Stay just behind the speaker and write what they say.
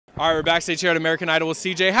All right, we're backstage here at American Idol with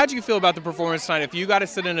CJ. How do you feel about the performance tonight? If you got to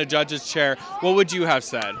sit in a judge's chair, what would you have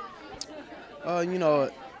said? You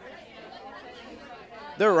know,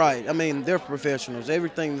 they're right. I mean, they're professionals.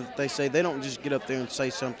 Everything that they say, they don't just get up there and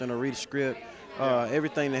say something or read a script.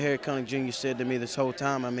 Everything that Harry Connick Jr. said to me this whole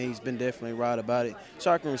time, I mean, he's been definitely right about it.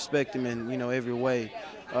 So I can respect him in, every way.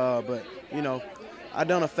 But, I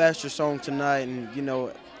done a faster song tonight, and,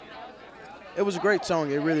 it was a great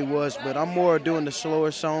song. It really was. But I'm more doing the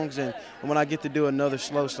slower songs, and when I get to do another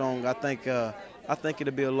slow song, I think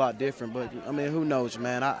it'll be a lot different. But, I mean, who knows,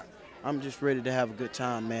 man. I'm just ready to have a good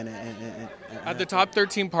time, man. At the Top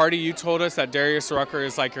 13 party, you told us that Darius Rucker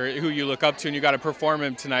is like who you look up to, and you got to perform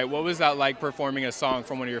him tonight. What was that like, performing a song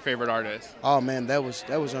from one of your favorite artists? Oh man, that was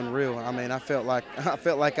unreal. I mean, I felt like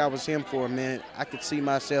I was him for a minute. I could see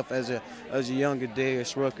myself as a younger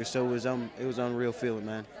Darius Rucker, so it was unreal feeling,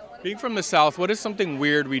 man. Being from the South, what is something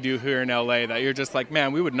weird we do here in LA that you're just like,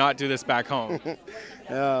 man, we would not do this back home?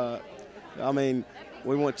 I mean,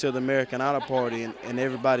 we went to the American Idol party, and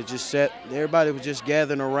everybody was just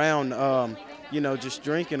gathering around, just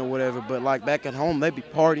drinking or whatever. But like back at home, they'd be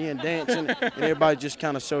partying, dancing, and everybody just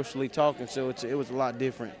kind of socially talking. So it was a lot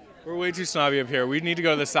different. We're way too snobby up here. We need to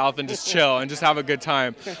go to the South and just chill and just have a good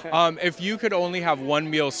time. If you could only have one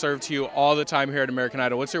meal served to you all the time here at American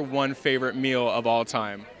Idol, what's your one favorite meal of all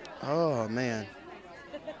time? Oh man,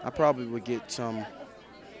 I probably would get some.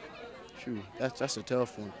 Shoot, that's a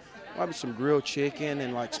tough one. Probably some grilled chicken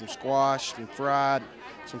and like some squash, some fried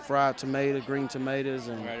green tomatoes,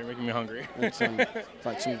 and all right, you're making me hungry. And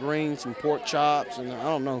some greens, some pork chops, and I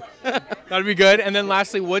don't know. That'd be good. And then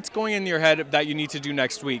lastly, what's going in your head that you need to do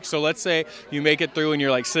next week? So let's say you make it through and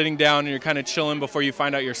you're like sitting down and you're kind of chilling before you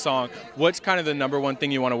find out your song. What's kind of the #1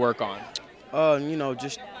 thing you want to work on?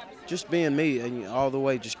 Just being me, and all the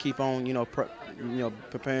way, just keep on,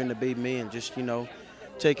 preparing to be me, and just,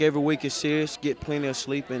 take every week as serious, get plenty of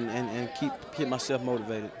sleep, and keep myself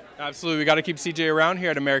motivated. Absolutely. We got to keep CJ around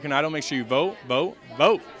here at American Idol. Make sure you vote.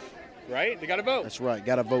 Right? They got to vote. That's right.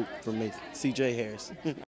 Got to vote for me, CJ Harris.